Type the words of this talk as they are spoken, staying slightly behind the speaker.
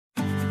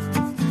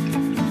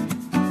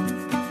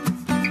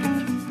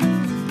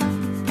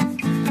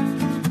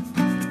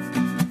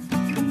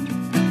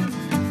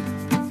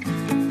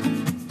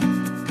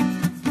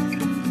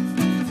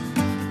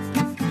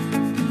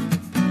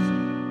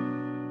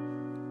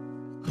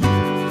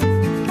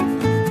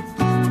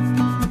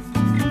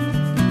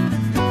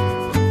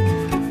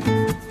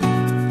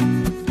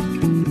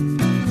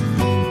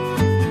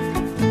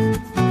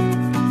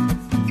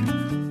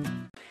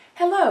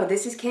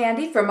this is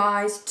Candy from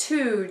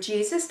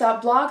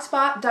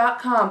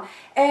eyes2jesus.blogspot.com,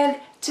 and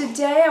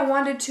today I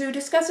wanted to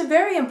discuss a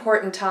very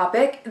important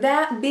topic,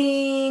 that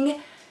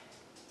being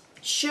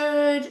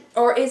should,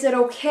 or is it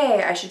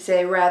okay, I should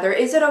say rather,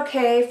 is it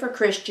okay for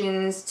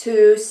Christians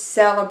to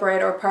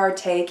celebrate or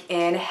partake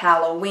in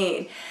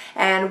Halloween?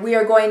 And we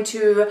are going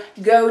to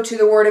go to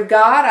the Word of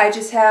God. I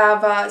just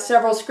have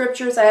several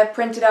scriptures I have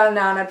printed out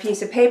on a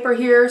piece of paper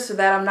here so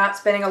that I'm not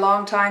spending a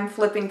long time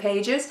flipping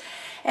pages.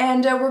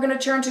 And we're going to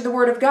turn to the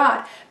Word of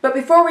God. But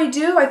before we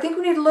do, I think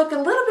we need to look a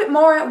little bit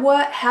more at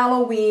what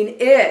Halloween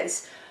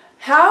is.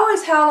 How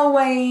is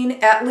Halloween,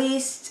 at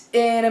least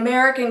in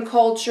American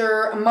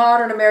culture,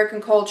 modern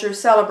American culture,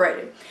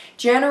 celebrated?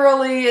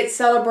 Generally, it's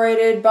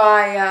celebrated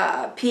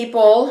by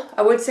people,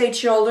 I would say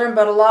children,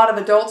 but a lot of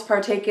adults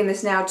partake in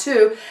this now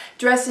too,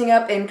 dressing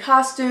up in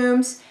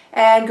costumes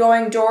and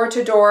going door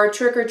to door,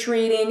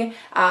 trick-or-treating.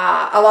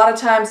 A lot of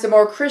times the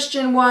more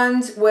Christian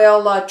ones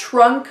will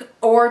trunk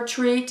or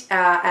treat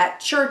at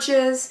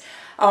churches.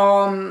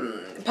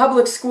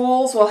 Public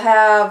schools will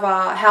have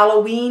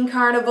Halloween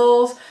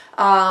carnivals.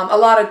 A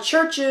lot of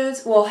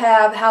churches will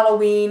have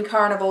Halloween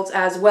carnivals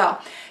as well.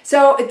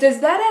 So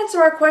does that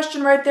answer our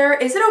question right there?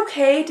 Is it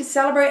okay to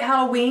celebrate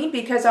Halloween?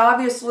 Because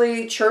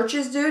obviously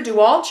churches do. Do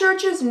all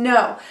churches?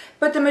 No.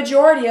 But the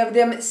majority of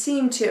them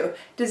seem to.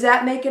 Does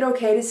that make it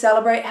okay to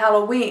celebrate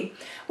Halloween?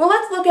 Well,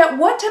 let's look at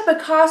what type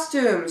of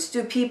costumes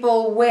do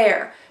people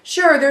wear.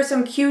 Sure, there's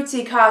some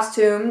cutesy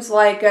costumes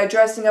like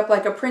dressing up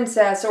like a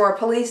princess or a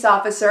police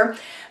officer,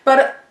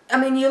 but I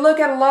mean, you look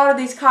at a lot of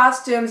these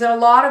costumes, and a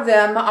lot of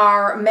them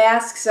are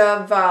masks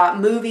of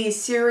movie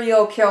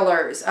serial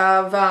killers,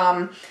 of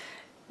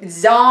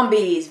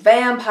zombies,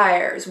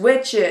 vampires,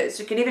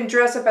 witches. You can even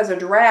dress up as a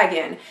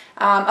dragon.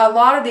 A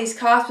lot of these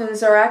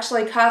costumes are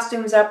actually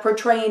costumes that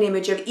portray an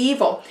image of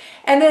evil.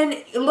 And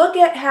then look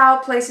at how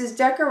places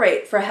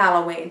decorate for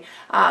Halloween.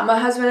 My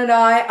husband and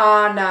I,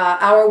 on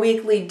our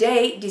weekly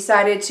date,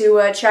 decided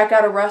to check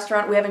out a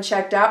restaurant we haven't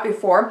checked out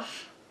before.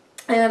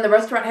 And the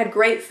restaurant had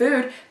great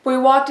food. We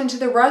walked into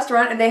the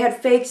restaurant and they had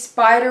fake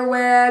spider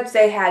webs,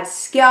 they had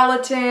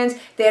skeletons,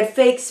 they had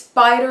fake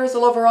spiders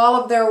all over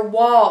all of their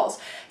walls.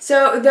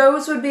 So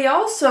those would be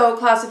also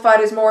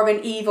classified as more of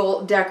an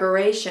evil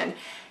decoration.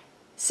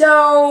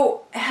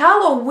 So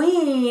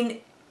Halloween,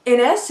 in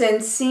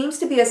essence, seems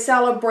to be a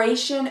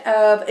celebration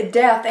of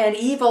death and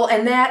evil,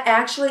 and that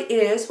actually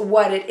is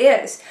what it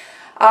is.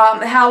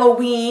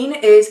 Halloween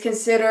is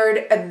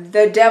considered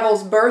the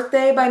devil's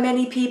birthday by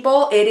many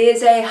people. It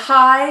is a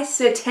high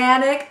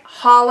satanic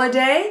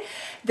holiday.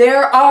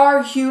 There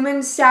are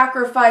human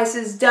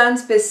sacrifices done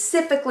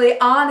specifically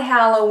on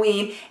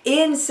Halloween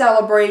in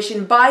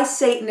celebration by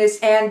Satanists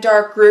and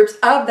dark groups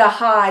of the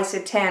high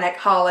satanic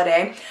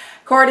holiday.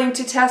 According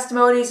to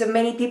testimonies of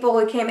many people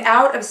who came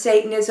out of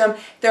Satanism,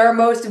 their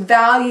most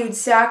valued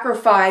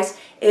sacrifice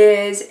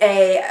is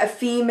a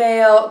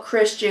female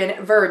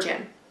Christian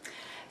virgin.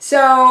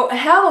 So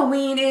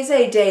Halloween is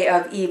a day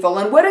of evil.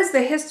 And what is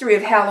the history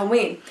of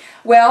Halloween?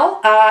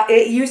 Well,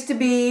 it used to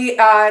be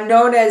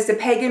known as the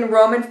pagan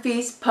Roman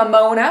feast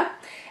Pomona.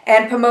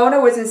 And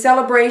Pomona was in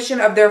celebration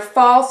of their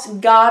false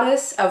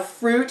goddess of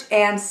fruit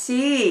and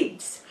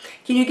seeds.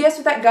 Can you guess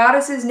what that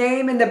goddess's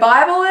name in the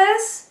Bible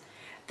is?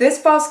 This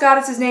false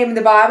goddess's name in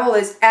the Bible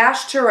is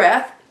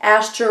Ashtoreth,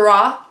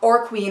 Ashtaroth,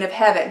 or Queen of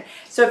Heaven.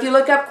 So if you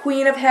look up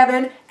Queen of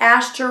Heaven,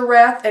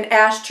 Ashtoreth, and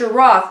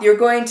Ashtaroth, you're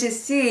going to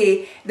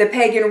see the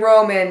pagan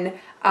Roman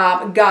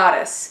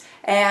goddess.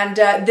 And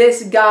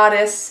this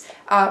goddess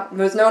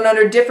was known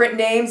under different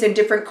names in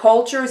different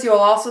cultures. You'll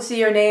also see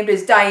her named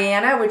as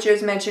Diana, which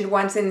is mentioned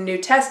once in the New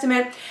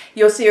Testament.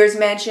 You'll see her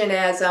mentioned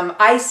as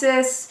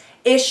Isis,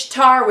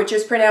 Ishtar, which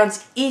is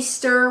pronounced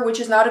Easter, which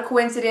is not a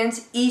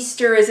coincidence.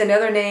 Easter is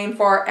another name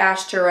for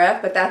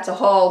Ashtoreth, but that's a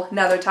whole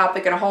nother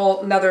topic and a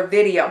whole nother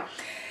video.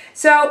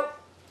 So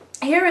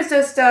here is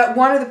just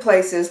one of the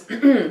places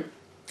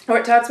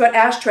where it talks about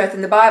Ashtoreth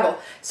in the Bible.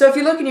 So if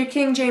you look in your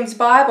King James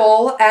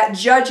Bible at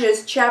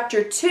Judges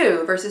chapter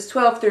 2, verses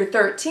 12 through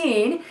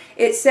 13,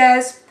 it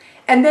says,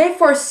 "And they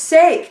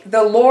forsake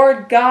the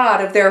Lord God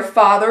of their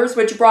fathers,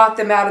 which brought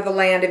them out of the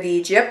land of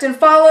Egypt, and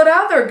followed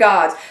other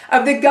gods,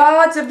 of the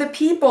gods of the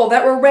people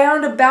that were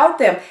round about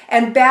them,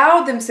 and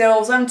bowed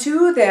themselves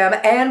unto them,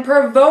 and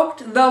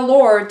provoked the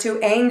Lord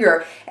to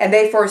anger. And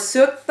they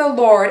forsook the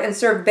Lord, and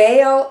served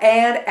Baal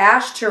and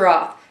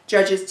Ashtaroth."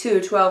 Judges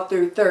 2, 12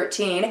 through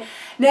 13.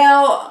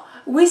 Now,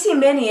 we see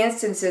many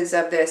instances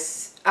of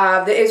this.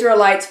 The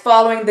Israelites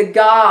following the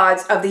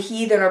gods of the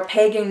heathen or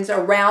pagans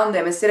around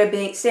them instead of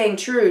staying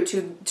true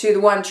to the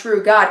one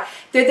true God.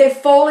 Did they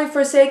fully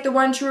forsake the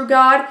one true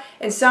God?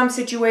 In some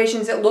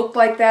situations it looked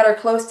like that or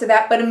close to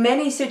that, but in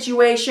many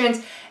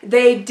situations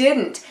they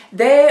didn't.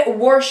 They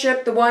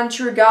worshiped the one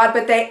true God,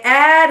 but they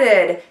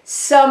added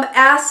some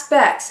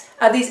aspects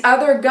of these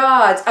other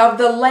gods of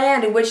the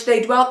land in which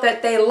they dwelt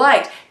that they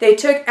liked. They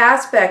took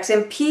aspects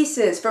and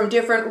pieces from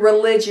different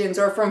religions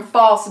or from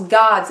false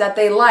gods that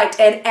they liked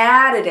and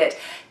added it.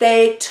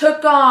 They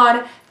took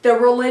on the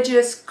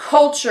religious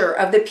culture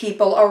of the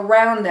people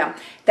around them.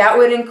 That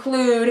would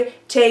include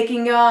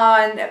taking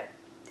on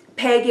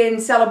pagan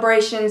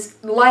celebrations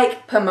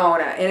like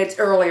Pomona in its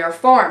earlier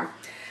form.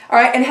 All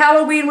right, and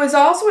Halloween was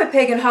also a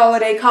pagan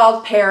holiday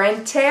called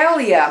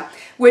Parentalia,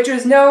 which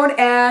was known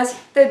as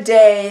the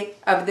Day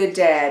of the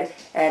Dead.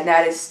 And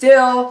that is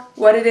still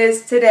what it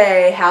is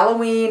today.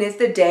 Halloween is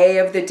the Day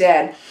of the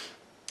Dead.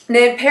 And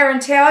then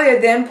Parentalia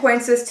then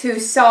points us to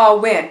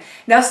Samhain.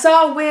 Now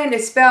Samhain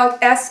is spelled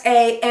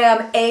S-A-M-H-A-I-N,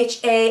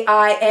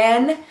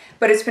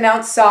 but it's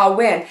pronounced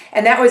Samhain.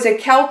 And that was a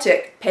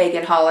Celtic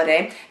pagan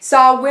holiday.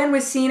 Samhain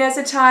was seen as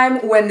a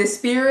time when the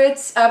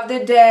spirits of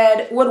the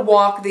dead would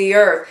walk the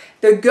earth.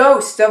 The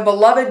ghosts of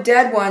beloved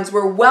dead ones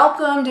were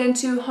welcomed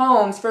into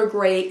homes for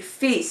great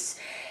feasts.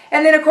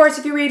 And then, of course,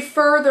 if you read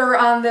further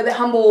on the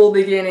humble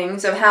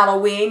beginnings of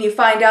Halloween, you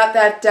find out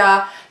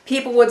that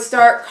people would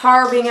start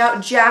carving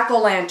out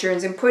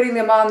jack-o'-lanterns and putting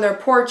them on their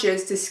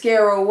porches to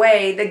scare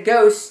away the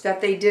ghosts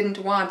that they didn't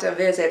want a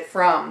visit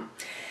from.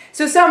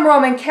 So some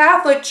Roman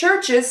Catholic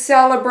churches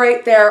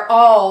celebrate their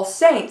All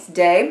Saints'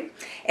 Day,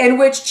 in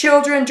which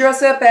children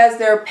dress up as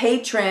their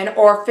patron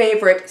or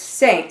favorite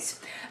saints.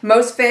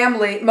 Most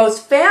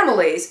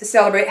families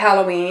celebrate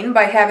Halloween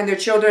by having their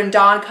children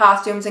don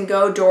costumes and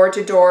go door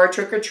to door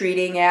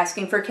trick-or-treating,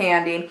 asking for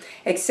candy,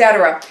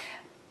 etc.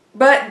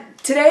 But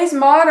today's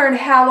modern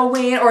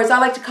Halloween, or as I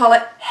like to call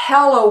it,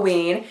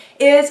 Halloween,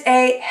 is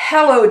a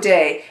Hello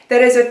Day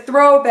that is a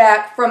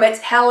throwback from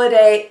its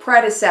Holiday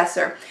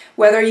predecessor.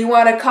 Whether you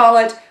want to call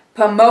it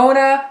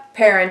Pomona,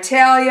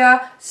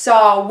 Parentalia,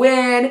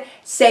 Samhain,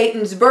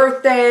 Satan's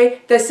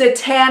birthday, the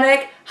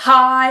satanic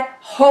high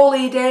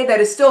holy day that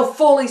is still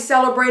fully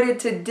celebrated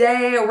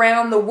today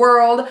around the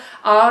world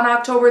on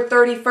October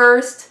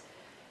 31st,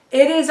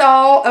 it is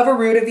all of a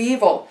root of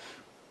evil.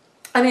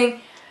 I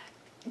mean,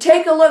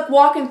 take a look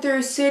walking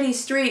through city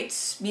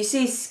streets. You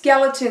see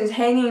skeletons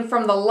hanging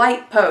from the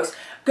light posts.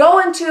 Go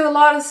into a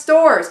lot of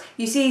stores.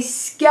 You see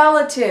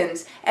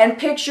skeletons and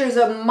pictures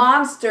of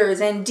monsters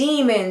and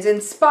demons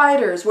and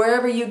spiders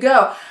wherever you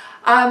go.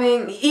 I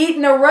mean, eat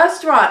in a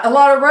restaurant. A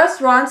lot of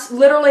restaurants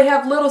literally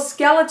have little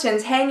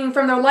skeletons hanging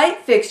from their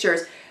light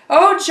fixtures.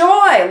 Oh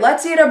joy,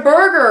 let's eat a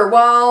burger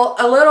while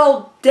a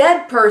little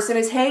dead person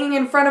is hanging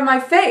in front of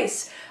my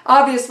face.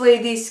 Obviously,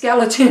 these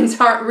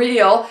skeletons aren't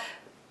real,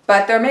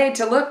 but they're made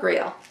to look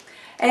real.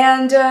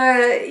 And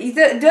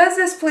does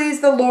this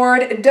please the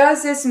Lord?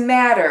 Does this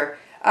matter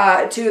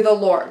to the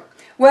Lord?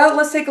 Well,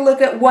 let's take a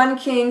look at 1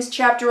 Kings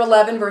chapter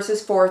 11,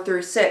 verses 4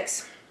 through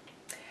 6.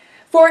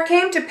 For it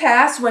came to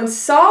pass when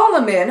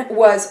Solomon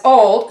was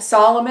old,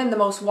 Solomon, the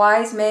most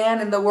wise man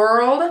in the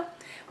world,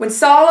 when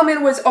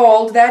Solomon was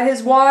old, that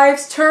his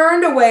wives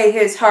turned away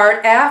his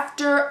heart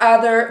after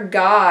other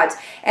gods,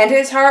 and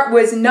his heart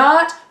was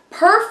not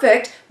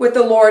perfect with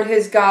the Lord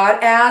his God,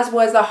 as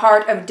was the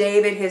heart of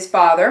David his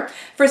father.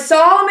 For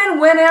Solomon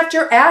went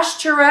after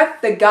Ashtoreth,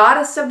 the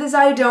goddess of the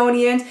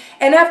Zidonians,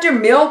 and after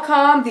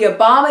Milcom, the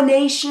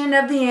abomination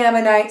of the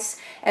Ammonites.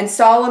 And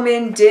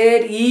Solomon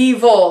did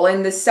evil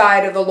in the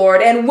sight of the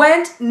Lord, and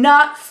went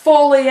not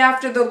fully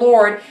after the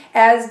Lord,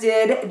 as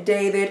did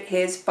David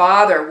his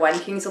father. 1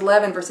 Kings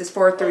 11, verses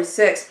 4 through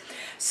 6.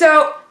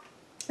 So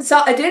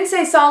it didn't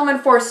say Solomon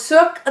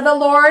forsook the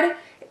Lord.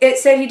 It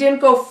said he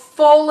didn't go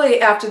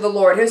fully after the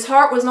Lord. His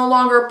heart was no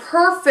longer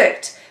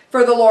perfect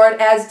for the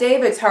Lord as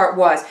David's heart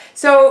was.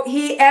 So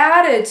he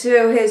added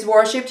to his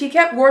worship. He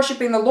kept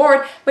worshiping the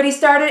Lord, but he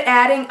started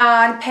adding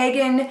on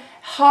pagan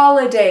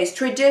holidays,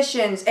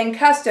 traditions, and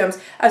customs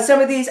of some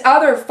of these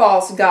other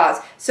false gods,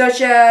 such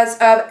as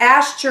of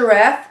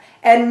Ashtoreth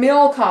and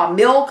Milcom.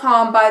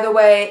 Milcom, by the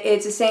way,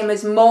 it's the same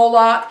as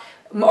Moloch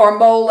or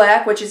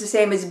Molech, which is the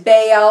same as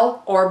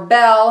Baal or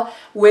Bel,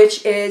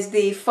 which is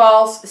the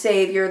false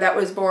savior that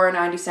was born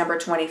on December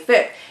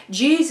 25th.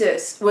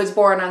 Jesus was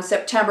born on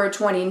September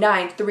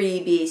 29th, 3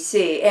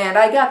 BC, and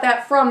I got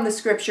that from the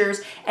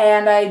scriptures,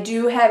 and I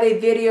do have a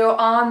video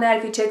on that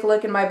if you take a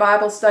look in my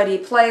Bible study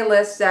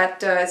playlist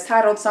that is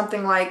titled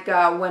something like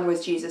When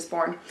Was Jesus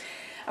Born?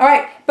 All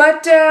right,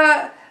 but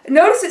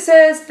notice it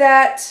says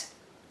that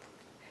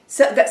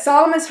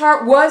Solomon's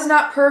heart was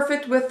not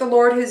perfect with the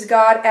Lord his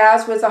God,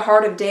 as was the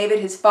heart of David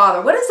his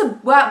father. What does the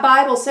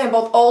Bible say in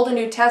both Old and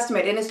New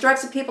Testament? It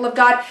instructs the people of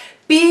God,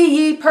 be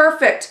ye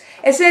perfect.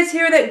 It says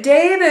here that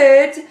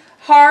David's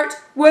heart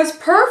was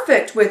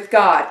perfect with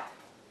God.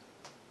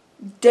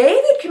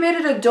 David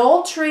committed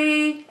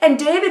adultery and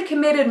David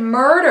committed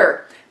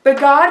murder, but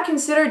God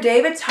considered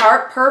David's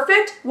heart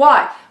perfect.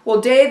 Why?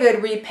 Well,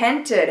 David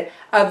repented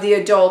of the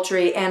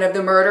adultery and of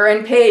the murder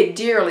and paid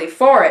dearly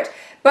for it.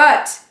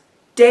 But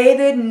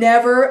David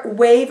never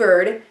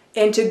wavered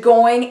into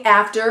going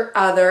after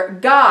other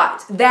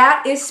gods.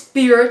 That is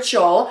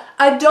spiritual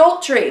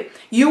adultery.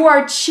 You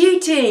are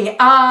cheating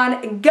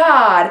on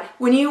God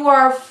when you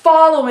are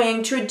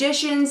following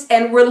traditions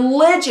and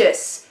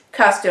religious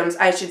customs,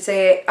 I should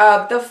say,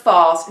 of the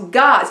false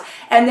gods.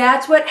 And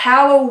that's what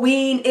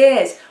Halloween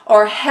is,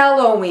 or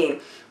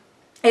Halloween.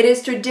 It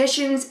is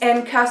traditions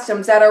and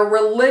customs that are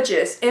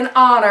religious in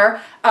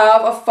honor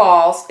of a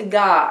false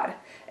god.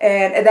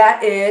 And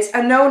that is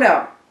a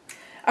no-no.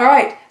 All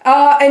right,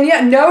 and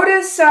yet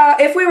notice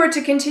if we were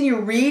to continue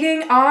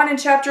reading on in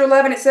chapter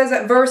 11, it says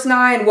at verse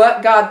 9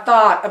 what God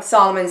thought of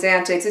Solomon's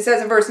antics. It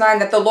says in verse 9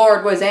 that the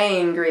Lord was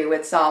angry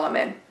with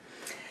Solomon.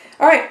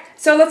 All right,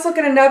 so let's look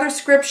at another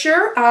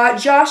scripture.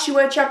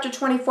 Joshua chapter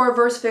 24,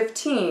 verse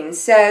 15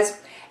 says,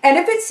 "And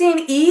if it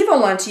seem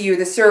evil unto you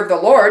to serve the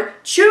Lord,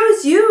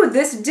 choose you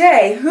this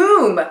day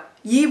whom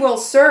ye will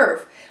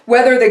serve,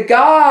 whether the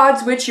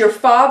gods which your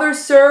fathers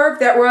served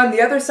that were on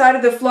the other side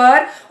of the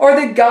flood, or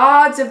the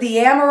gods of the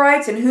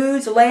Amorites in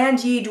whose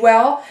land ye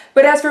dwell.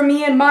 But as for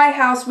me and my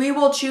house, we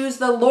will choose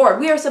the Lord."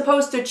 We are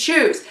supposed to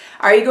choose.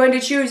 Are you going to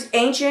choose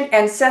ancient,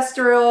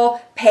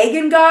 ancestral,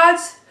 pagan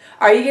gods?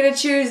 Are you going to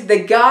choose the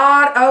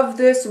God of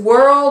this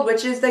world,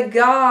 which is the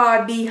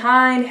God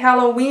behind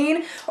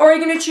Halloween? Or are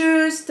you going to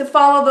choose to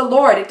follow the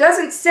Lord? It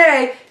doesn't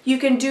say you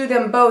can do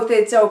them both.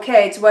 It's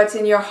okay. It's what's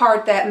in your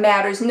heart that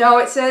matters. No,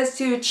 it says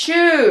to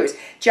choose.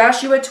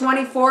 Joshua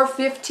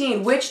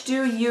 24:15. Which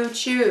do you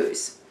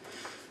choose?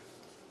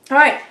 All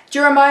right.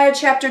 Jeremiah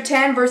chapter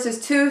 10, verses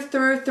 2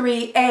 through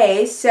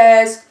 3a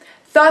says,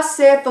 "Thus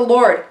saith the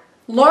Lord,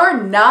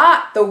 learn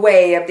not the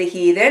way of the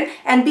heathen,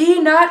 and be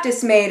not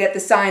dismayed at the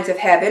signs of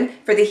heaven,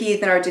 for the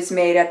heathen are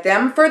dismayed at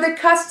them, for the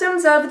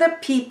customs of the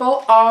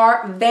people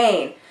are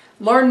vain."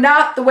 Learn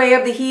not the way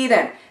of the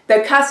heathen. The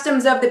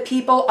customs of the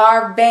people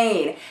are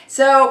vain.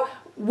 So,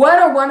 what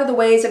are one of the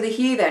ways of the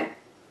heathen?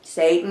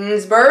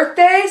 Satan's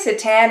birthday,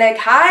 satanic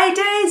high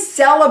days,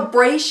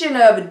 celebration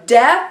of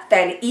death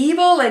and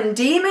evil and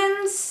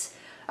demons,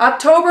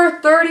 October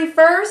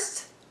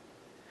 31st.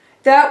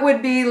 That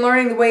would be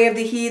learning the way of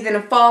the heathen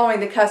and following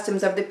the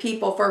customs of the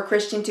people for a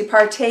Christian to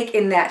partake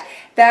in that.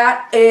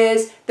 That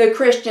is the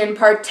Christian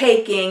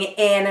partaking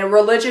in a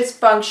religious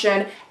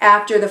function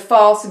after the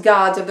false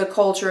gods of the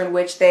culture in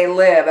which they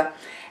live.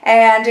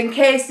 And in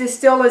case this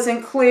still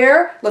isn't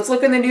clear, let's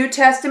look in the New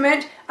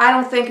Testament. I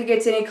don't think it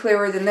gets any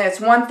clearer than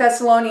this. 1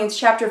 Thessalonians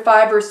chapter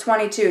 5, verse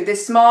 22.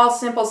 This small,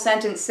 simple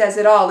sentence says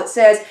it all. It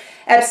says,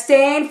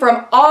 "Abstain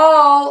from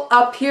all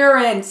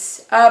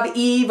appearance of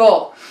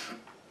evil."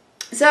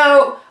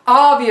 So,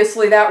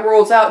 obviously that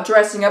rules out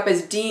dressing up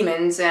as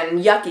demons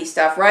and yucky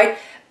stuff, right?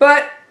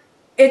 But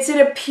it's an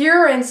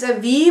appearance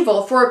of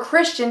evil for a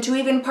Christian to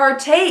even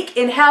partake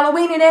in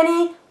Halloween in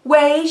any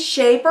way,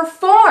 shape, or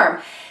form.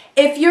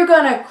 If you're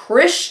going to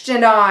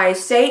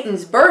Christianize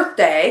Satan's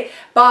birthday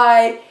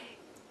by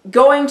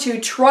going to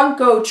Trunk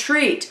or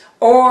Treat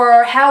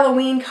or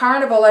Halloween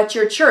Carnival at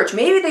your church,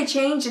 maybe they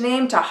change the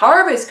name to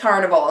Harvest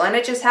Carnival and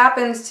it just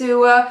happens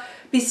to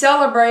be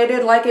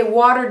celebrated like a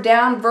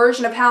watered-down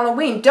version of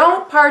Halloween.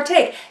 Don't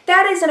partake.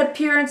 That is an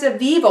appearance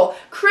of evil.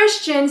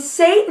 Christian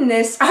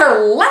Satanists are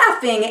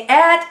laughing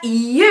at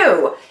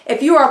you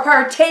if you are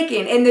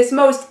partaking in this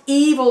most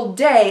evil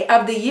day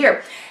of the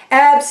year.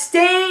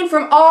 Abstain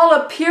from all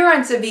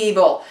appearance of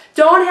evil.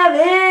 Don't have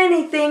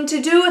anything to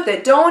do with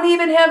it. Don't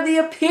even have the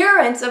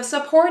appearance of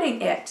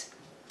supporting it.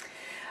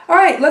 All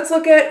right, let's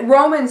look at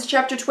Romans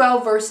chapter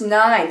 12, verse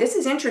 9. This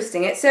is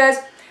interesting. It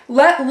says,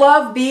 "Let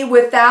love be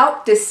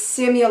without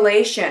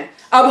dissimulation.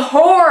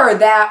 Abhor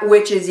that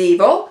which is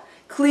evil.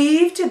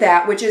 Cleave to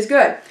that which is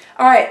good."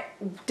 All right,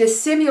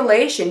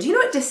 dissimulation. Do you know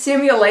what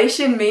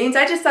dissimulation means?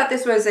 I just thought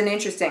this was an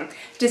interesting.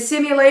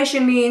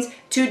 Dissimulation means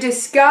to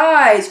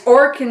disguise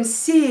or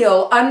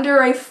conceal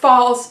under a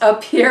false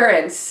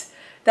appearance.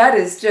 That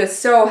is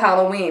just so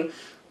Halloween.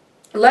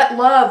 Let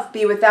love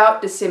be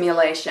without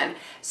dissimulation.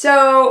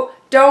 So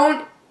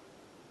don't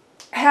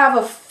have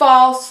a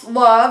false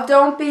love.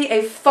 Don't be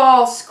a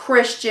false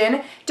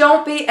Christian.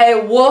 Don't be a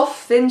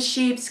wolf in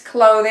sheep's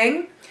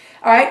clothing.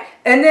 All right?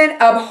 And then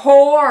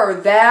abhor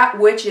that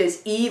which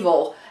is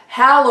evil.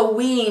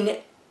 Halloween,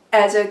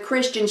 as a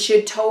Christian,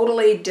 should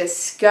totally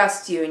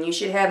disgust you, and you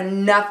should have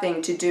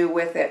nothing to do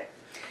with it.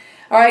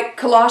 All right?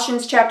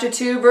 Colossians chapter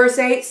 2, verse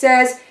 8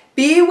 says,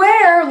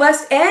 "Beware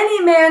lest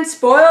any man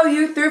spoil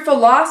you through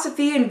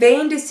philosophy and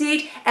vain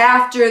deceit,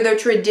 after the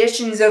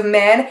traditions of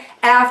men,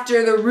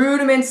 after the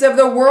rudiments of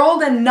the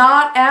world, and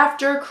not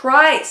after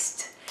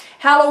Christ."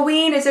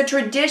 Halloween is a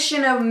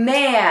tradition of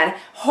man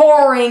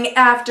whoring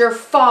after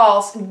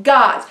false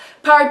gods.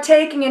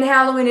 Partaking in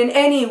Halloween in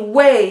any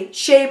way,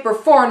 shape, or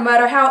form, no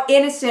matter how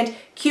innocent,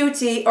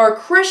 cutesy, or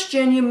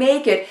Christian you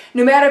make it,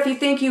 no matter if you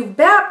think you've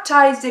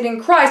baptized it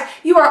in Christ,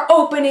 you are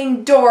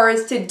opening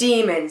doors to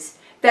demons.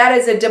 That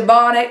is a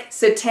demonic,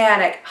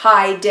 satanic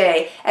high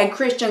day, and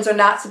Christians are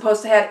not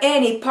supposed to have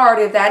any part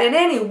of that in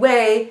any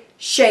way,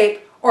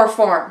 shape, or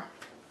form.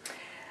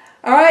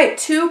 All right,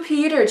 2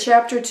 Peter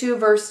chapter 2,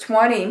 verse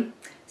 20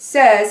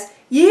 says,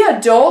 "Ye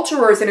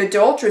adulterers and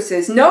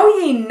adulteresses, know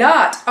ye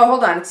not..." Oh,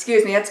 hold on,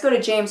 excuse me. Let's go to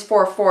James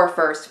 4:4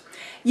 first.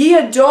 "Ye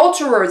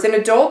adulterers and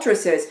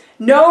adulteresses,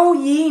 know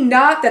ye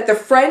not that the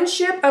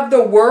friendship of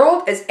the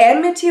world is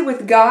enmity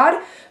with God?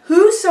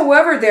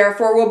 Whosoever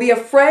therefore will be a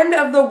friend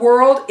of the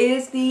world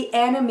is the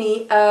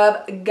enemy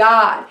of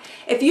God."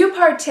 If you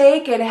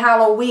partake in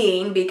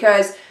Halloween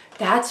because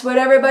That's what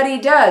everybody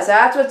does.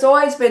 That's what's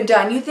always been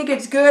done. You think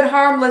it's good,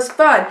 harmless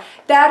fun.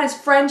 That is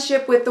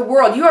friendship with the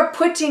world. You are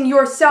putting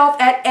yourself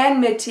at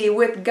enmity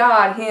with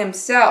God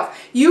himself.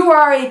 You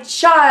are a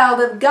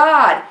child of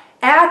God.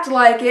 Act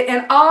like it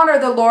and honor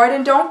the Lord,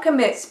 and don't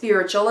commit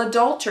spiritual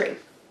adultery.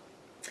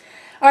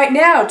 All right,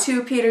 now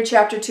 2 Peter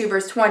chapter 2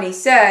 verse 20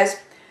 says,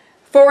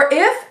 "For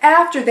if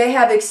after they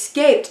have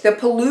escaped the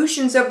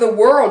pollutions of the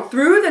world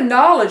through the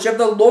knowledge of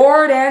the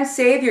Lord and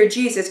Savior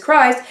Jesus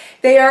Christ,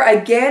 they are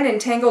again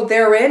entangled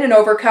therein and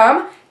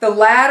overcome, the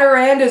latter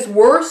end is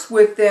worse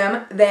with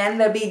them than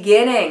the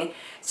beginning."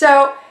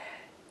 So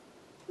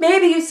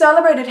maybe you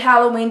celebrated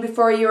Halloween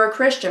before you were a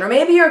Christian, or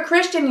maybe you're a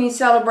Christian and you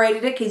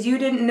celebrated it because you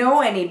didn't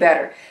know any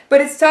better.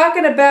 But it's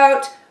talking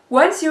about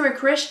once you're a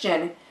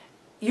Christian,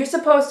 you're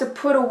supposed to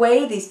put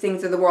away these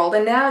things of the world,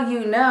 and now you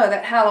know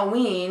that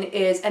Halloween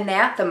is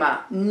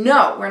anathema.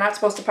 No, we're not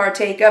supposed to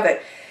partake of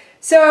it.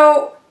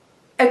 So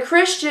a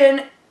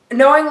Christian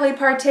knowingly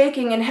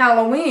partaking in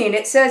Halloween,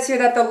 it says here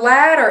that the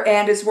latter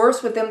end is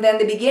worse with them than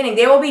the beginning.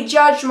 They will be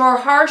judged more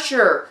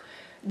harsher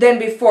than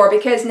before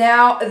because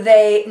now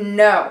they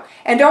know.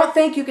 And don't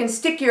think you can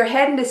stick your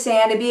head into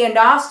sand and be an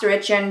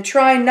ostrich and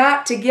try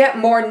not to get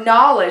more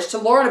knowledge to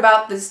learn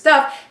about this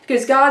stuff,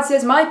 because God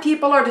says, my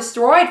people are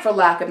destroyed for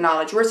lack of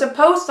knowledge. We're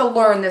supposed to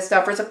learn this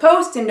stuff. We're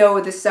supposed to know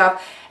this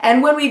stuff.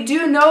 And when we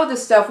do know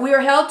this stuff, we are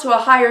held to a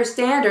higher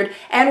standard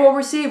and will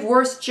receive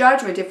worse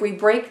judgment if we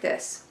break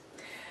this.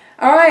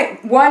 All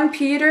right, 1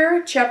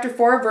 Peter chapter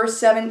 4, verse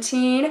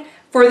 17.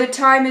 "For the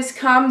time is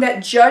come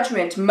that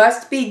judgment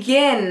must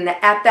begin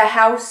at the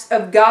house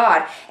of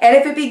God. And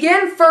if it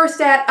begin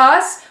first at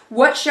us,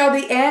 what shall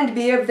the end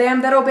be of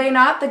them that obey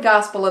not the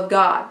gospel of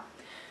God?"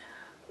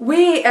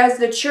 We as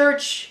the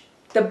church,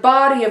 the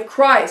body of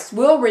Christ,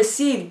 will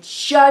receive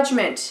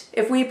judgment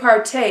if we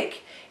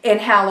partake in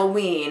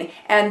Halloween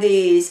and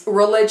these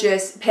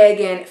religious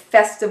pagan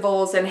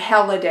festivals and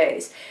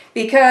holidays,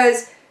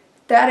 because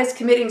that is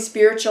committing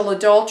spiritual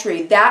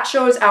adultery. That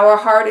shows our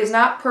heart is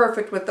not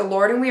perfect with the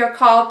Lord, and we are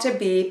called to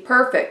be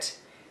perfect.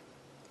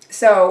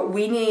 So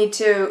we need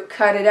to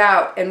cut it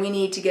out, and we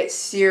need to get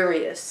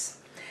serious.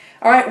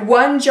 All right,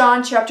 1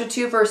 John chapter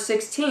 2, verse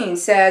 16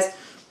 says,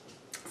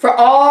 "For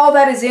all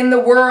that is in the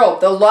world,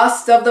 the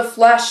lust of the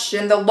flesh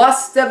and the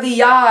lust of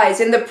the eyes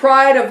and the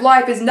pride of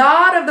life is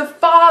not of the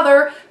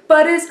Father,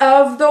 but is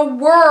of the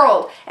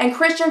world." And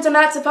Christians are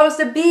not supposed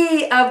to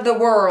be of the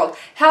world.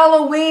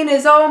 Halloween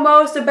is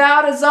almost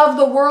about as of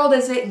the world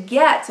as it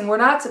gets, and we're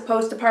not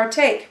supposed to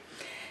partake.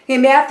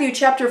 In Matthew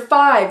chapter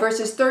 5,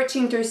 verses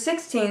 13 through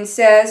 16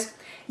 says,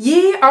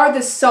 "Ye are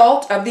the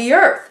salt of the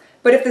earth.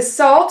 But if the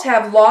salt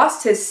have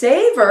lost his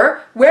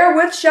savor,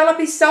 wherewith shall it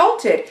be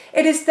salted?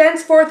 It is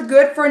thenceforth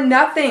good for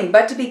nothing,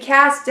 but to be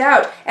cast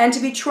out, and to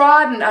be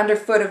trodden under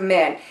foot of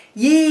men.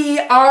 Ye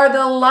are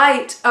the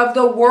light of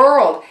the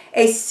world.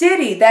 A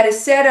city that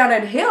is set on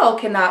an hill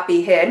cannot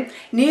be hid.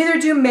 Neither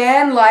do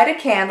men light a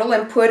candle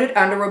and put it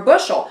under a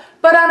bushel,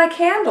 but on a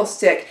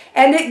candlestick,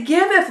 and it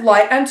giveth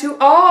light unto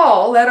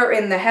all that are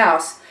in the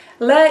house.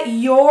 Let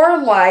your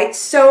light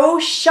so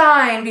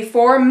shine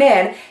before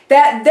men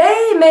that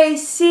they may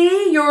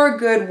see your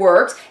good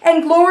works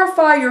and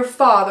glorify your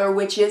Father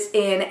which is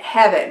in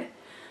heaven."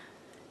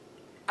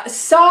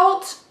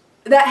 Salt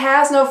that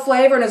has no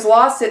flavor and has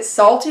lost its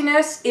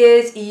saltiness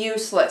is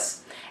useless.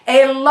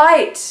 A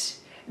light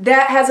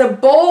that has a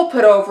bowl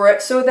put over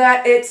it so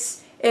that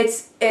its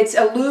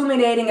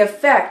illuminating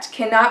effect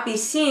cannot be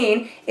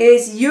seen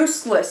is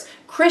useless.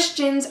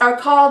 Christians are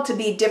called to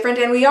be different,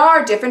 and we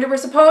are different, and we're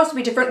supposed to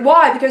be different.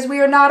 Why? Because we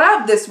are not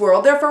of this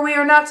world. Therefore, we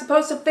are not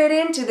supposed to fit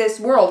into this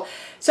world.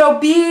 So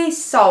be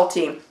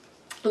salty.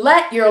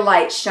 Let your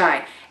light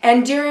shine.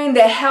 And during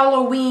the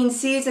Halloween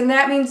season,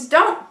 that means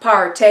don't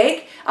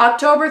partake.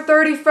 October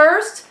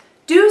 31st,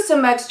 do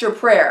some extra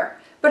prayer.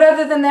 But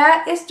other than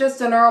that, it's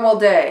just a normal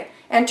day.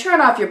 And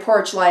turn off your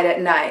porch light at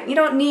night. You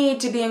don't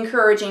need to be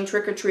encouraging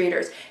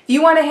trick-or-treaters. If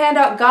you want to hand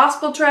out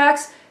gospel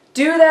tracts,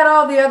 do that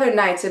all the other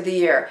nights of the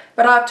year.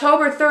 But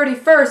October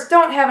 31st,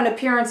 don't have an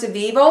appearance of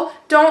evil.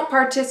 Don't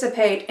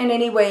participate in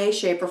any way,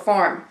 shape, or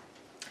form.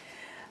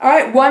 All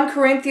right, 1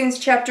 Corinthians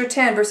chapter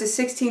 10, verses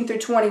 16 through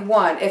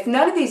 21. If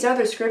none of these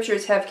other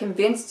scriptures have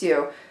convinced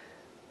you,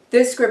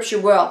 this scripture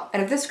will.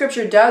 And if this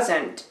scripture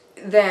doesn't,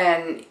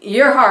 then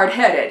you're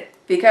hard-headed,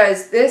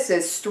 because this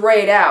is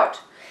straight out.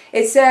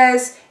 It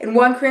says in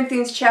 1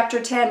 Corinthians chapter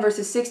 10,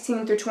 verses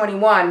 16 through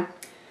 21,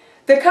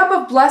 "The cup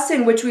of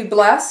blessing which we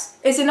bless,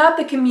 is it not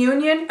the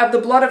communion of the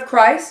blood of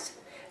Christ?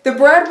 The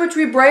bread which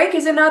we break,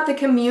 is it not the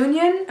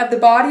communion of the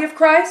body of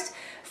Christ?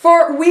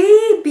 For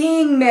we,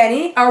 being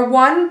many, are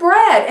one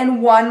bread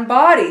and one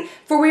body,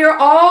 for we are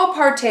all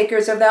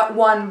partakers of that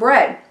one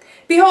bread.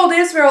 Behold,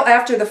 Israel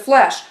after the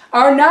flesh,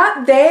 are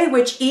not they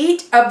which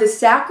eat of the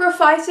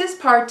sacrifices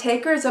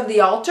partakers of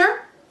the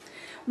altar?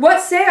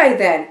 What say I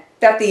then?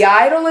 That the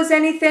idol is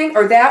anything,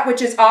 or that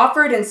which is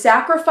offered in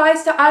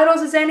sacrifice to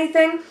idols is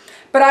anything?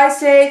 But I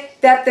say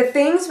that the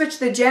things which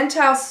the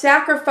Gentiles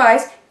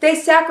sacrifice, They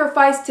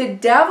sacrifice to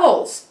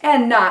devils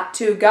and not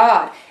to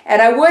God.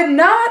 And I would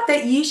not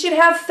that ye should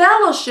have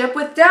fellowship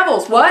with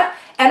devils. What?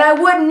 And I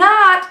would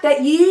not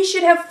that ye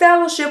should have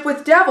fellowship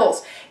with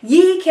devils.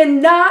 Ye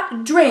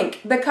cannot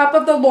drink the cup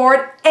of the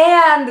Lord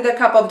and the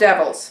cup of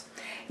devils.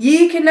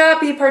 Ye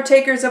cannot be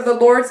partakers of the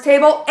Lord's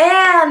table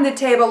and the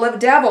table of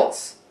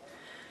devils.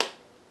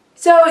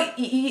 So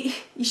you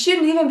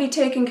shouldn't even be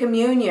taking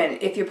communion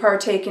if you're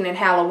partaking in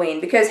Halloween,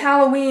 because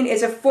Halloween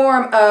is a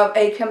form of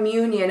a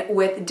communion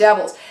with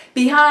devils.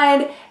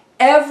 Behind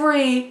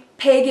every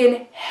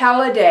pagan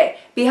holiday,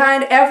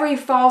 behind every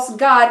false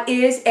god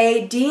is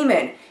a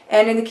demon.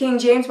 And in the King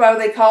James Bible,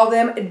 they call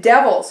them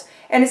devils.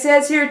 And it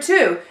says here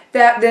too,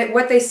 that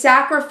what they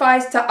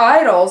sacrificed to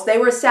idols, they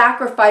were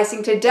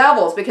sacrificing to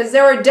devils, because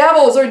there are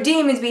devils or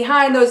demons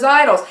behind those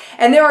idols.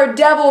 And there are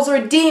devils or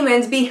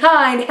demons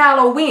behind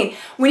Halloween.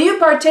 When you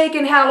partake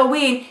in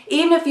Halloween,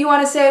 even if you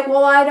want to say,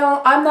 well,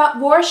 I'm not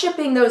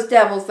worshiping those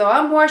devils though,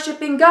 I'm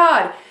worshiping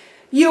God,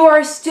 you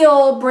are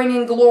still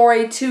bringing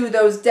glory to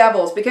those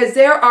devils, because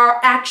there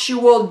are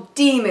actual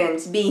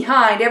demons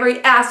behind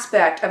every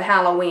aspect of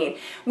Halloween.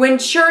 When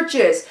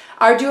churches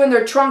are doing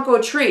their trunk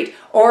or treat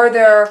or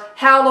their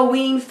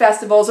Halloween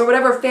festivals or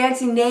whatever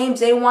fancy names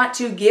they want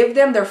to give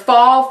them, their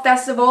fall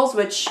festivals,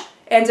 which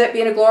ends up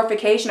being a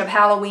glorification of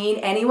Halloween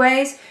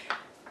anyways,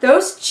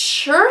 those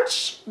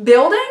church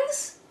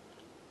buildings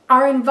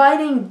are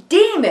inviting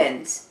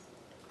demons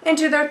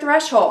into their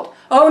threshold.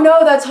 Oh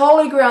no, that's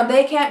holy ground.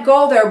 They can't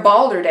go there,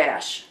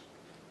 balderdash.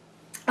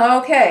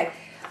 Okay,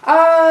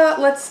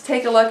 let's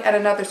take a look at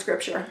another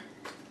scripture.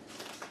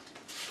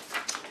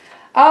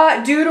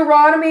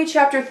 Deuteronomy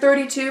chapter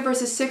 32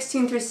 verses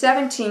 16 through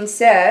 17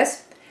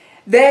 says,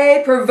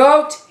 they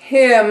provoked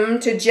him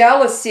to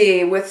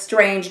jealousy with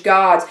strange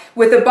gods.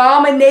 With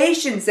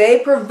abominations they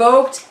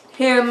provoked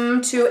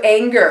him to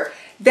anger.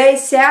 They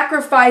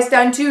sacrificed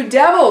unto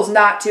devils,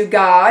 not to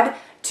God,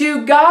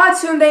 to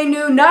gods whom they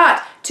knew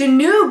not, to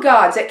new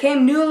gods that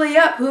came newly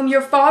up, whom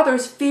your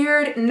fathers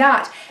feared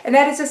not. And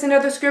that is just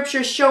another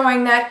scripture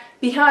showing that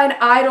behind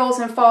idols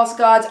and false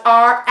gods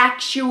are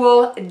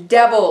actual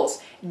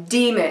devils,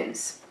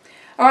 demons.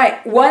 All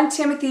right, 1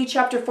 Timothy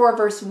chapter 4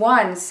 verse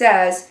 1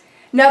 says,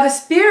 now the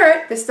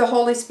Spirit, this is the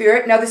Holy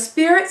Spirit, now the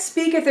Spirit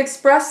speaketh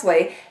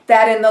expressly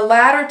that in the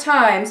latter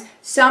times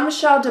some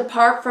shall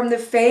depart from the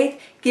faith,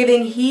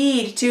 giving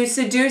heed to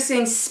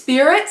seducing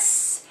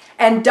spirits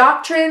and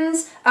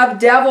doctrines of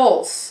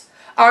devils.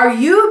 Are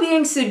you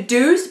being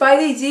seduced by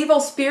these evil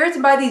spirits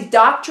and by these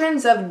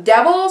doctrines of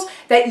devils,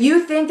 that you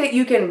think that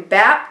you can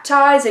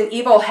baptize an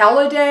evil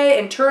holiday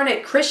and turn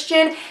it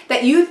Christian?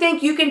 That you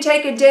think you can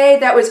take a day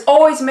that was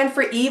always meant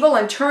for evil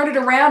and turn it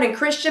around and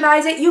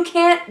Christianize it? You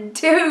can't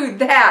do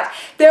that.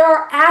 There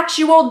are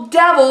actual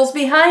devils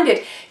behind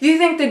it. You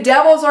think the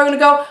devils are going to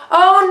go,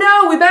 oh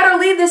no, we better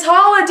leave this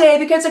holiday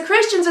because the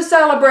Christians are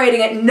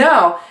celebrating it?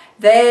 No,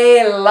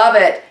 they love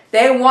it.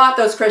 They want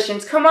those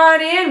Christians. Come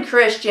on in,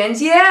 Christians.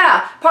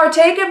 Yeah,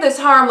 partake of this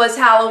harmless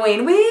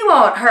Halloween. We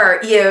won't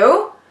hurt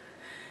you.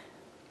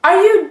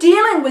 Are you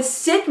dealing with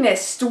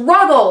sickness,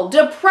 struggle,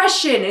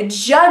 depression,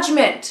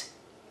 judgment?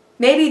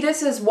 Maybe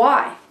this is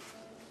why.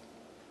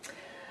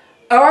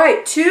 All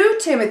right, 2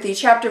 Timothy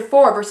chapter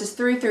 4, verses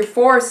 3 through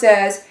 4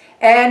 says,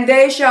 and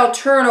they shall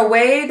turn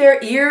away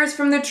their ears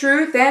from the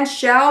truth and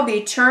shall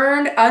be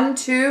turned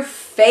unto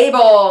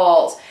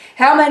fables.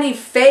 How many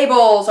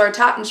fables are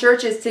taught in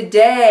churches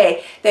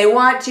today? They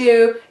want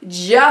to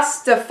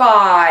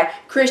justify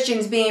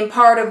Christians being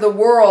part of the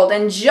world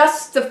and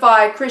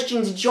justify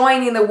Christians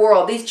joining the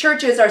world. These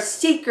churches are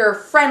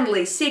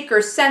seeker-friendly,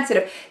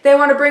 seeker-sensitive. They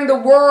want to bring the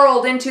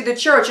world into the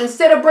church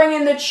instead of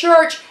bringing the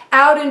church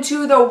out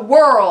into the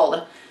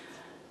world.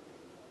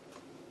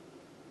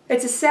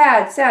 It's a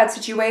sad, sad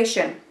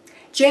situation.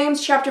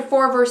 James chapter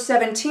 4, verse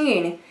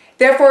 17.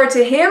 Therefore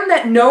to him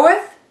that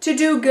knoweth to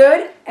do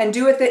good and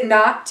doeth it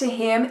not, to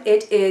him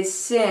it is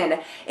sin.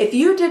 If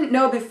you didn't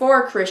know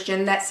before,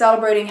 Christian, that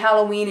celebrating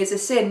Halloween is a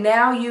sin,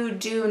 now you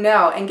do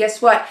know. And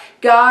guess what?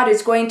 God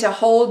is going to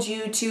hold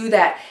you to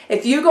that.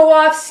 If you go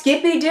off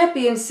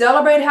skippy-dippy and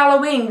celebrate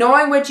Halloween,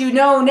 knowing what you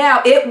know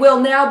now, it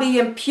will now be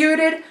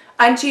imputed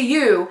unto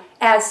you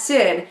as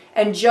sin,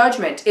 and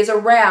judgment is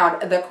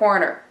around the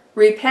corner.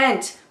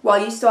 Repent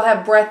while you still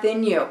have breath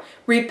in you.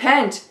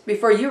 Repent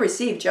before you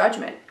receive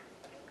judgment.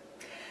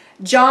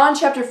 John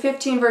chapter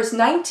 15 verse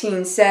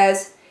 19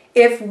 says,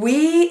 If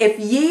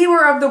ye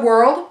were of the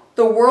world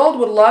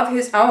would love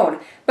his own.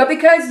 But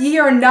because ye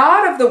are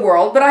not of the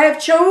world, but I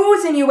have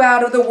chosen you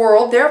out of the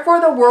world,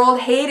 therefore the world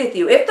hateth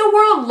you. If the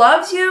world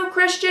loves you,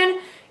 Christian,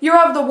 you're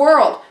of the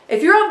world.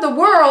 If you're of the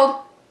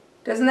world,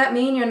 doesn't that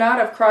mean you're not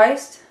of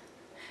Christ?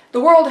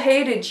 The world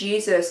hated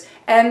Jesus,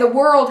 and the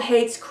world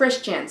hates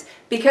Christians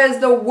because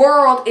the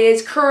world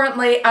is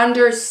currently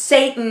under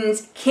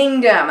Satan's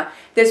kingdom.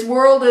 This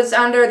world is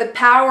under the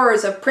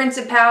powers of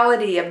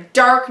principality, of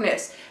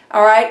darkness,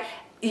 all right?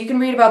 You can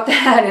read about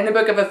that in the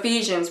book of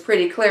Ephesians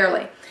pretty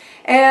clearly.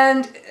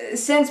 And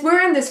since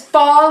we're in this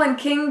fallen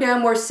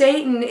kingdom where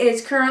Satan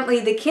is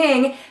currently the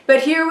king,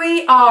 but here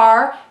we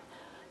are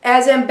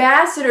as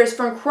ambassadors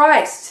from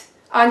Christ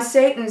on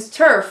Satan's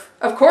turf,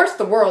 of course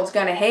the world's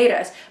going to hate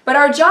us, but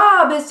our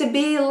job is to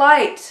be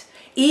light.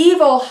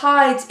 Evil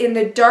hides in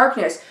the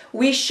darkness.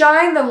 We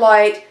shine the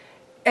light,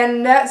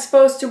 and that's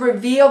supposed to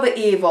reveal the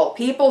evil.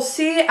 People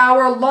see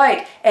our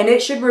light, and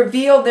it should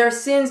reveal their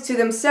sins to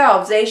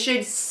themselves. They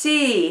should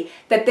see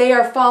that they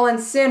are fallen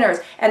sinners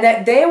and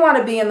that they want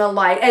to be in the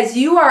light as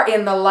you are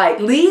in the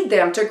light. Lead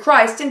them to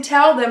Christ and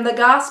tell them the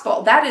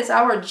gospel. That is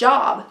our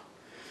job.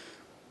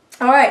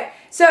 All right,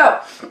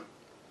 so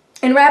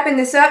in wrapping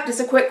this up,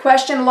 just a quick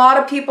question. A lot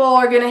of people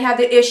are going to have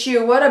the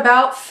issue, what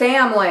about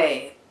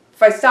family?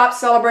 If I stop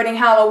celebrating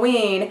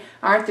Halloween,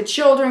 aren't the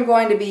children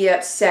going to be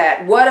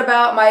upset? What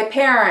about my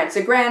parents?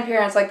 The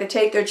grandparents like to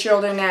take their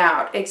children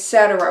out,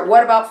 etc.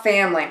 What about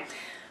family?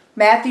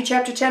 Matthew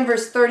chapter 10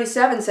 verse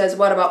 37 says,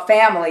 what about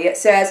family? It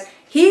says,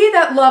 he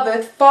that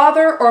loveth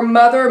father or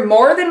mother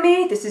more than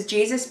me, this is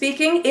Jesus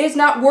speaking, is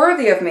not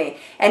worthy of me.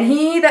 And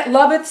he that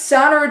loveth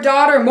son or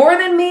daughter more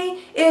than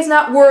me is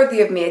not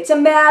worthy of me. It's a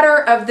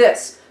matter of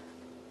this.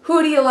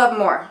 Who do you love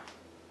more?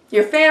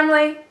 Your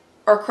family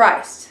or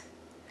Christ?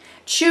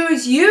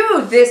 Choose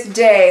you this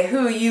day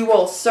who you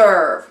will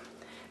serve.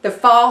 The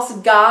false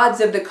gods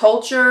of the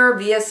culture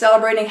via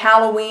celebrating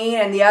Halloween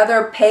and the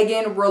other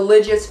pagan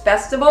religious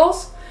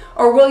festivals?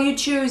 Or will you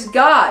choose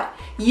God?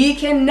 Ye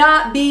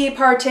cannot be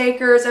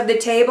partakers of the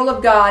table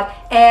of God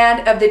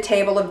and of the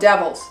table of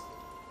devils.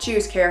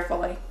 Choose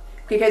carefully,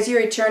 because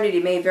your eternity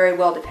may very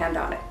well depend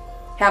on it.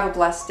 Have a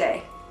blessed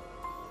day.